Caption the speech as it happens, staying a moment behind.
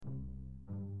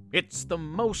It's the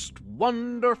most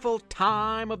wonderful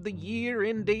time of the year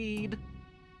indeed.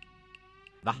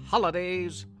 The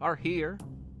holidays are here.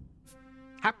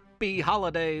 Happy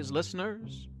holidays,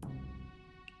 listeners.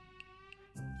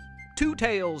 2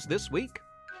 tales this week.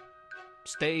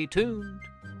 Stay tuned.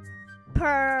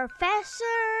 Professor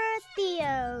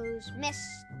Theo's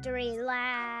Mystery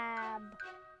Lab.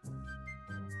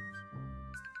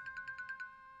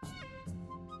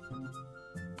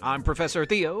 I'm Professor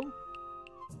Theo.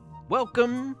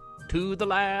 Welcome to the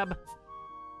lab.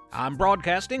 I'm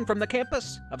broadcasting from the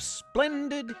campus of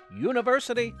Splendid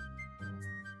University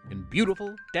in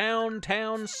beautiful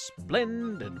downtown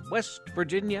Splendid, West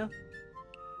Virginia.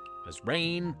 As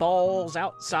rain falls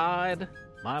outside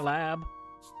my lab,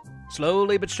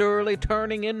 slowly but surely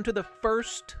turning into the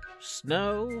first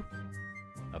snow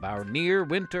of our near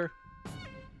winter.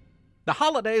 The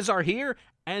holidays are here,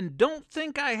 and don't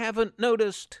think I haven't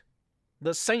noticed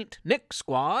the St. Nick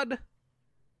squad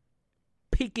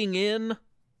peeking in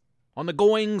on the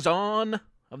goings-on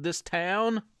of this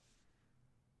town.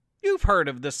 You've heard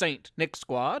of the St. Nick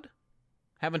squad,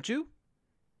 haven't you?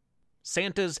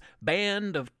 Santa's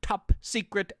band of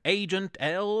top-secret agent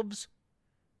elves.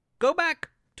 Go back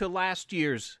to last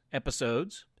year's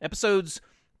episodes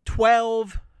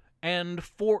 12 and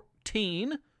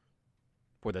 14,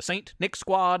 for the St. Nick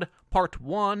Squad Part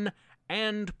 1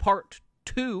 and Part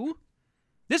 2.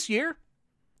 This year,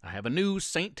 I have a new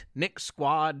St. Nick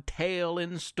Squad tale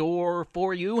in store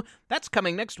for you. That's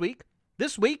coming next week.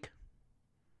 This week,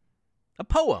 a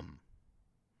poem.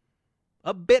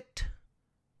 A bit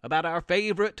about our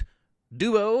favorite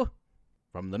duo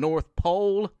from the North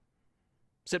Pole.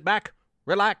 Sit back,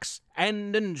 relax,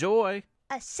 and enjoy.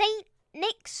 A St.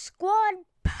 Nick Squad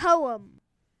poem.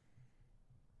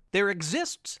 There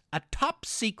exists a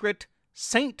top-secret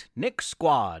St. Nick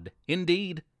Squad,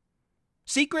 indeed.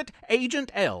 Secret agent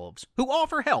elves who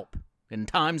offer help in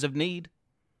times of need.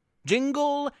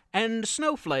 Jingle and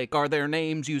Snowflake are their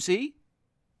names, you see.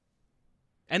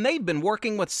 And they've been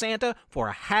working with Santa for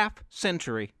a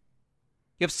half-century.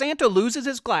 If Santa loses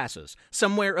his glasses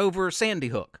somewhere over Sandy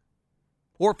Hook,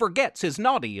 or forgets his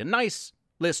naughty and nice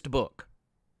list book,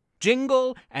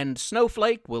 Jingle and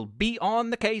Snowflake will be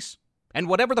on the case, and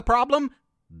whatever the problem,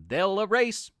 they'll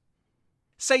erase.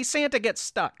 Say Santa gets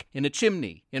stuck in a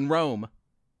chimney in Rome.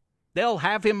 They'll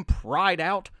have him pried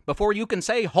out before you can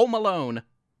say Home Alone.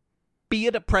 Be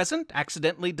it a present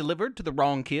accidentally delivered to the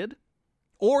wrong kid,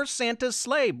 or Santa's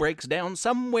sleigh breaks down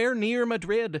somewhere near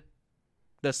Madrid.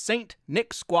 The St.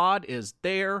 Nick Squad is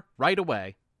there right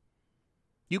away.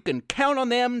 You can count on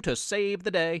them to save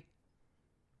the day.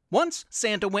 Once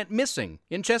Santa went missing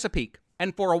in Chesapeake,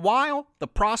 and for a while the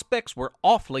prospects were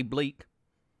awfully bleak.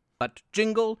 But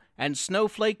Jingle and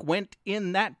Snowflake went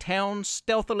in that town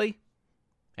stealthily,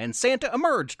 and Santa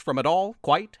emerged from it all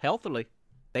quite healthily.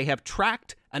 They have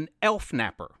tracked an elf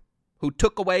napper who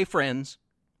took away friends,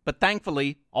 but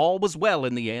thankfully all was well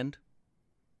in the end.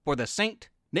 For the St.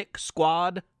 Nick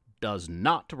Squad does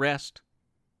not rest.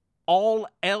 All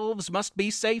elves must be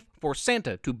safe for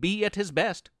Santa to be at his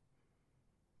best.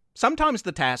 Sometimes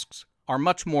the tasks are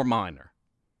much more minor.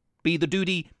 Be the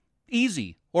duty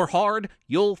easy or hard,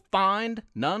 you'll find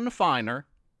none finer.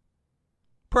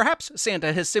 Perhaps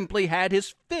Santa has simply had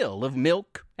his fill of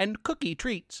milk and cookie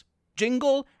treats.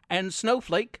 Jingle and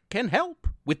Snowflake can help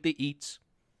with the eats.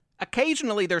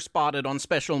 Occasionally they're spotted on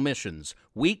special missions,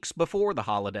 weeks before the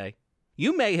holiday.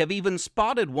 You may have even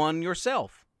spotted one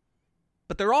yourself.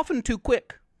 But they're often too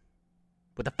quick,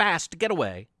 with a fast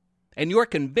getaway, and you're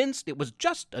convinced it was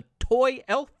just a toy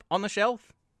elf on the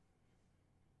shelf.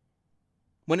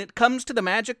 When it comes to the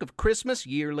magic of Christmas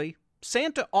yearly,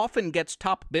 Santa often gets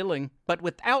top billing, but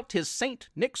without his St.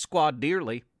 Nick Squad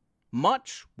dearly,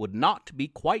 much would not be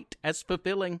quite as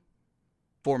fulfilling.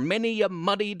 For many a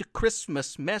muddied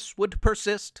Christmas mess would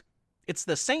persist. It's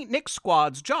the St. Nick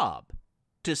Squad's job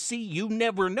to see you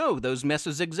never know those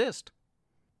messes exist.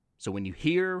 So when you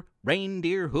hear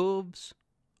reindeer hooves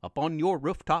up on your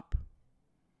rooftop,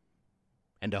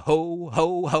 and a ho,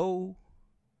 ho, ho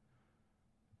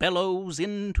bellows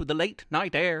into the late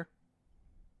night air,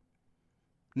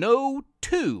 know,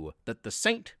 too, that the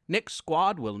St. Nick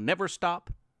Squad will never stop,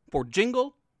 for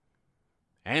Jingle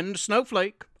and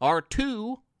Snowflake are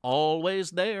too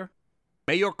always there.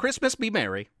 May your Christmas be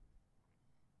merry,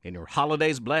 and your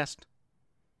holidays blessed.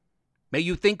 May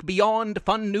you think beyond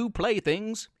fun new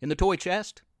playthings in the toy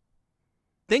chest.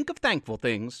 Think of thankful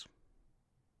things.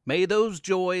 May those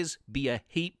joys be a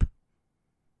heap.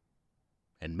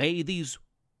 And may these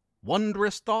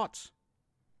wondrous thoughts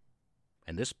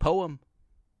and this poem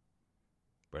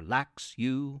relax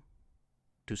you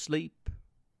to sleep.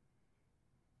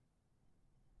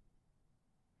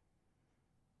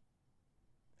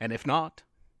 And if not,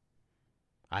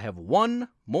 I have one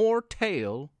more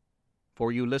tale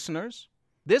for you listeners.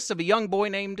 This of a young boy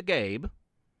named Gabe,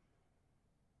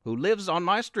 who lives on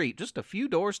my street just a few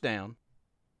doors down.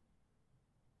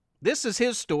 This is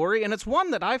his story, and it's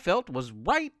one that I felt was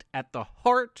right at the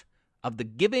heart of the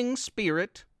giving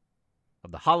spirit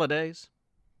of the holidays.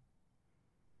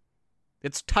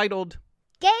 It's titled,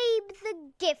 Gabe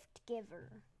the Gift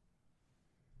Giver.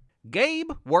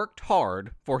 Gabe worked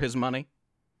hard for his money.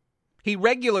 He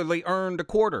regularly earned a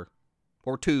quarter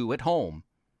or two at home,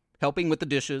 helping with the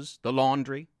dishes, the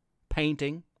laundry,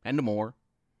 painting, and more.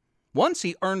 Once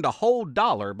he earned a whole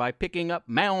 $1 by picking up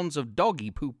mounds of doggy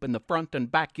poop in the front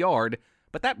and backyard,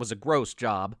 but that was a gross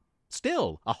job.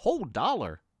 Still, a whole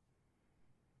 $1.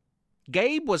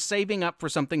 Gabe was saving up for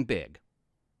something big,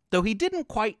 though he didn't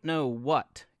quite know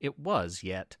what it was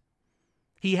yet.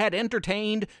 He had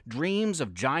entertained dreams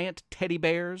of giant teddy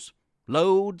bears,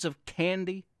 loads of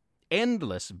candy,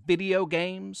 endless video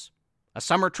games, a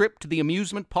summer trip to the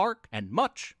amusement park, and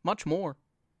much, much more.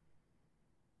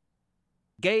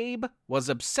 Gabe was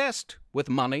obsessed with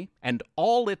money and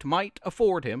all it might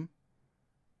afford him.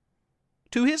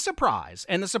 To his surprise,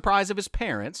 and the surprise of his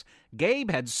parents,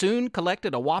 Gabe had soon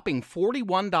collected a whopping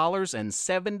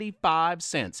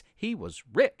 $41.75. He was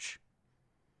rich.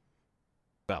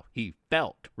 Well, he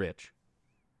felt rich.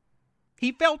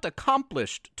 He felt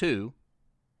accomplished, too,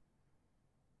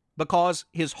 because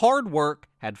his hard work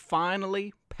had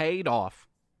finally paid off.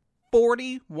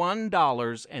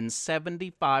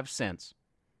 $41.75.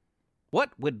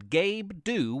 What would Gabe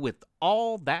do with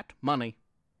all that money?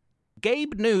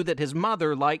 Gabe knew that his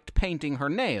mother liked painting her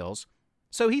nails,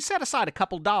 so he set aside a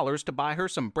couple dollars to buy her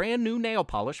some brand new nail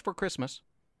polish for Christmas.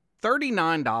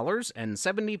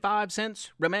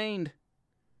 $39.75 remained.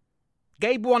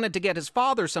 Gabe wanted to get his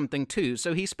father something too,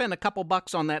 so he spent a couple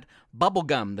bucks on that bubble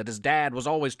gum that his dad was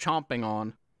always chomping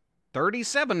on.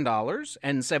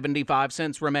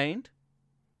 $37.75 remained.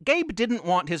 Gabe didn't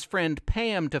want his friend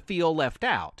Pam to feel left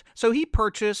out, so he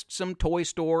purchased some Toy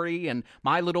Story and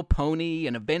My Little Pony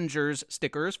and Avengers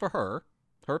stickers for her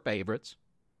favorites.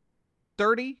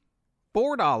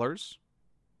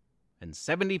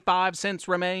 $34.75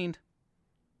 remained.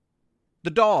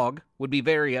 The dog would be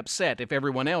very upset if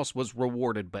everyone else was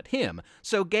rewarded but him,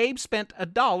 so Gabe spent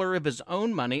 $1 of his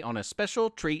own money on a special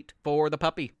treat for the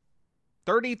puppy.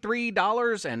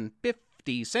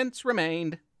 $33.50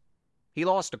 remained. He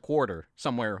lost a quarter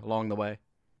somewhere along the way.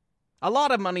 A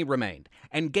lot of money remained,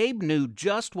 and Gabe knew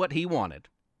just what he wanted.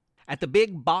 At the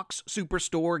big box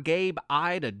superstore, Gabe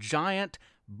eyed a giant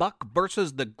Buck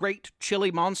versus the Great Chili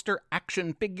Monster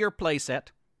action figure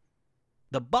playset.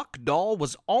 The Buck doll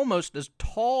was almost as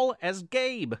tall as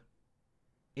Gabe.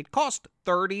 It cost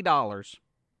 $30.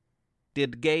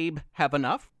 Did Gabe have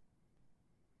enough?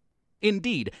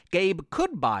 Indeed, Gabe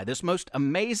could buy this most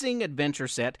amazing adventure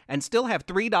set and still have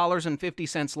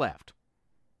 $3.50 left.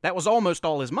 That was almost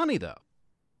all his money, though.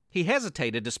 He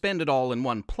hesitated to spend it all in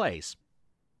one place.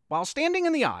 While standing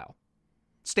in the aisle,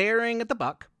 staring at the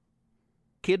Buck,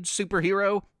 kid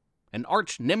superhero, and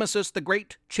arch nemesis the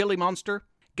Great Chili Monster,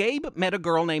 Gabe met a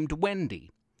girl named Wendy.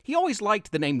 He always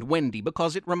liked the name Wendy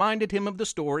because it reminded him of the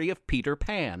story of Peter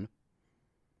Pan.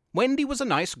 Wendy was a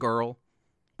nice girl,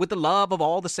 with the love of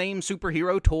all the same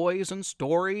superhero toys and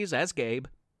stories as Gabe.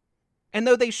 And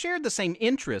though they shared the same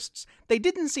interests, they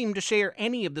didn't seem to share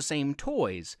any of the same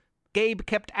toys. Gabe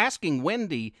kept asking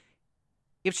Wendy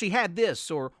if she had this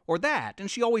or that,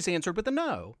 and she always answered with a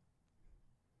no.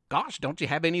 "Gosh, don't you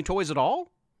have any toys at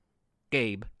all?"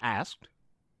 Gabe asked.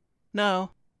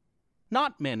 "No,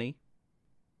 not many."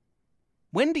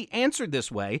 Wendy answered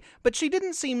this way, but she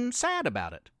didn't seem sad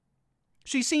about it.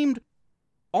 She seemed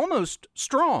almost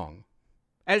strong,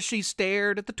 as she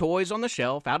stared at the toys on the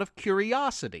shelf out of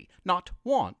curiosity, not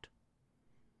want.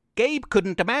 Gabe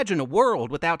couldn't imagine a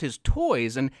world without his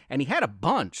toys, and he had a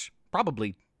bunch,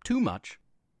 probably too much.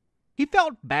 He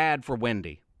felt bad for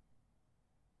Wendy,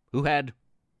 who had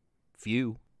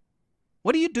few.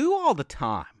 "What do you do all the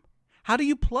time? How do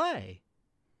you play?"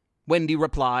 Wendy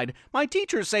replied, "My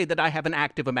teachers say that I have an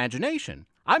active imagination.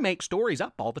 I make stories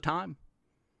up all the time."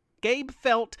 Gabe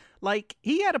felt like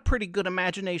he had a pretty good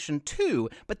imagination too,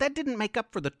 but that didn't make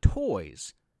up for the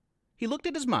toys. He looked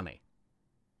at his money,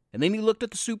 and then he looked at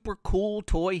the super cool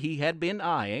toy he had been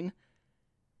eyeing,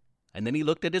 and then he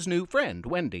looked at his new friend,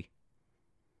 Wendy.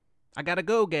 "I gotta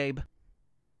go, Gabe.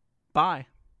 Bye."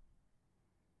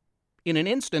 In an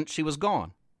instant, she was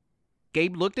gone.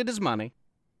 Gabe looked at his money,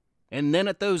 and then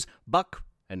at those Buck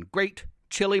and Great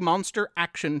Chili Monster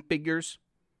action figures,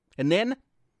 and then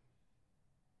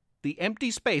the empty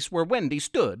space where Wendy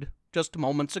stood just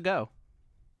moments ago.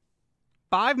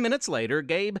 5 minutes later,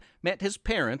 Gabe met his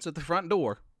parents at the front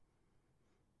door.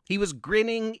 He was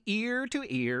grinning ear to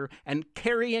ear and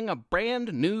carrying a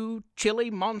brand new Chili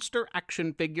Monster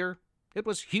action figure. It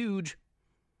was huge.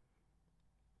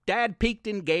 Dad peeked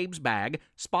in Gabe's bag,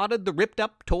 spotted the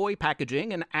ripped-up toy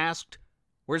packaging, and asked,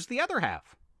 "Where's the other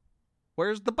half?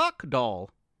 Where's the Buck doll?"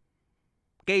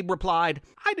 Gabe replied,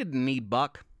 "I didn't need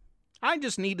Buck. I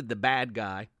just needed the bad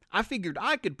guy. I figured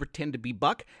I could pretend to be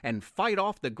Buck and fight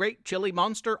off the great Chili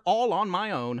Monster all on my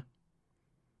own.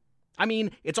 I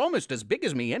mean, it's almost as big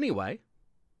as me anyway."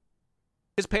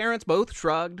 His parents both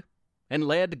shrugged and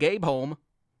led Gabe home,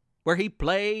 where he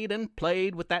played and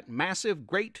played with that massive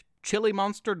great Chili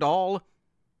Monster doll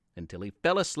until he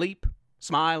fell asleep,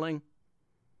 smiling.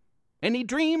 And he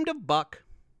dreamed of Buck,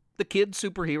 the kid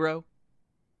superhero,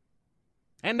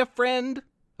 and a friend,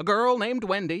 a girl named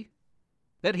Wendy,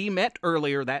 that he met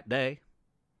earlier that day.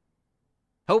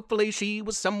 Hopefully she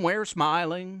was somewhere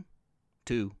smiling,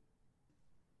 too.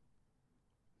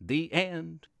 The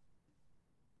end.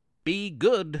 Be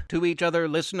good to each other,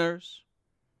 listeners.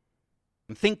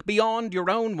 And think beyond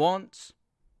your own wants.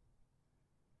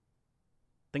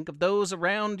 Think of those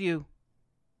around you.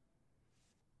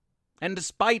 And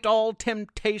despite all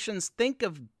temptations, think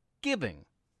of giving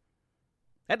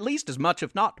at least as much,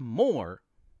 if not more,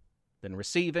 than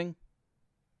receiving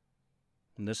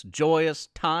in this joyous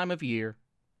time of year.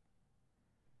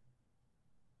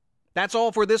 That's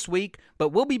all for this week, but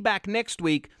we'll be back next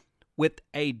week with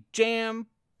a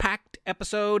jam-packed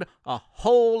episode. A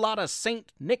whole lot of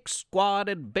St. Nick Squad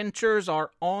adventures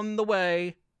are on the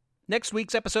way. Next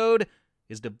week's episode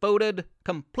is devoted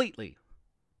completely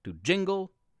to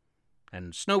Jingle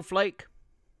and Snowflake.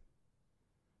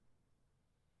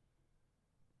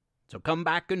 So come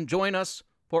back and join us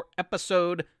for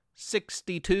episode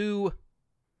 62.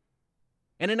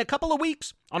 And in a couple of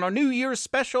weeks, on our New Year's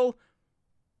special,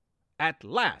 at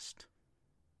last,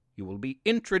 you will be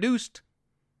introduced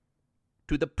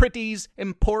to the Pretty's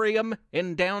Emporium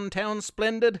in downtown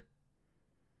Splendid.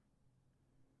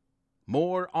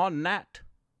 More on that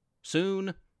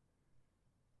soon.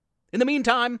 In the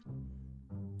meantime,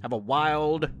 have a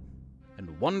wild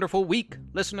and wonderful week,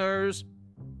 listeners.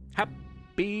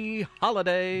 Happy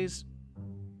holidays.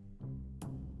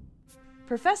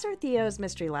 Professor Theo's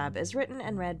Mystery Lab is written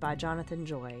and read by Jonathan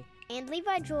Joy. And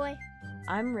Levi Joy.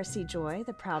 I'm Rissy Joy,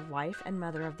 the proud wife and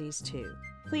mother of these two.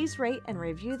 Please rate and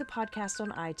review the podcast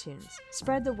on iTunes.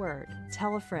 Spread the word.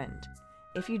 Tell a friend.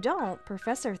 If you don't,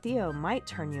 Professor Theo might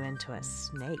turn you into a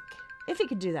snake. If he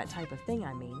could do that type of thing,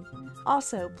 I mean.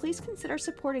 Also, please consider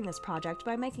supporting this project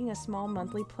by making a small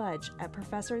monthly pledge at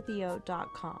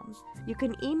ProfessorTheo.com. You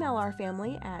can email our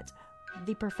family at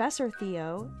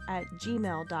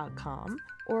theprofessortheo@gmail.com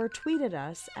or tweet at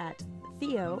us at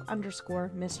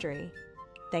Theo_mystery.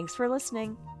 Thanks for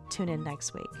listening. Tune in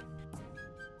next week.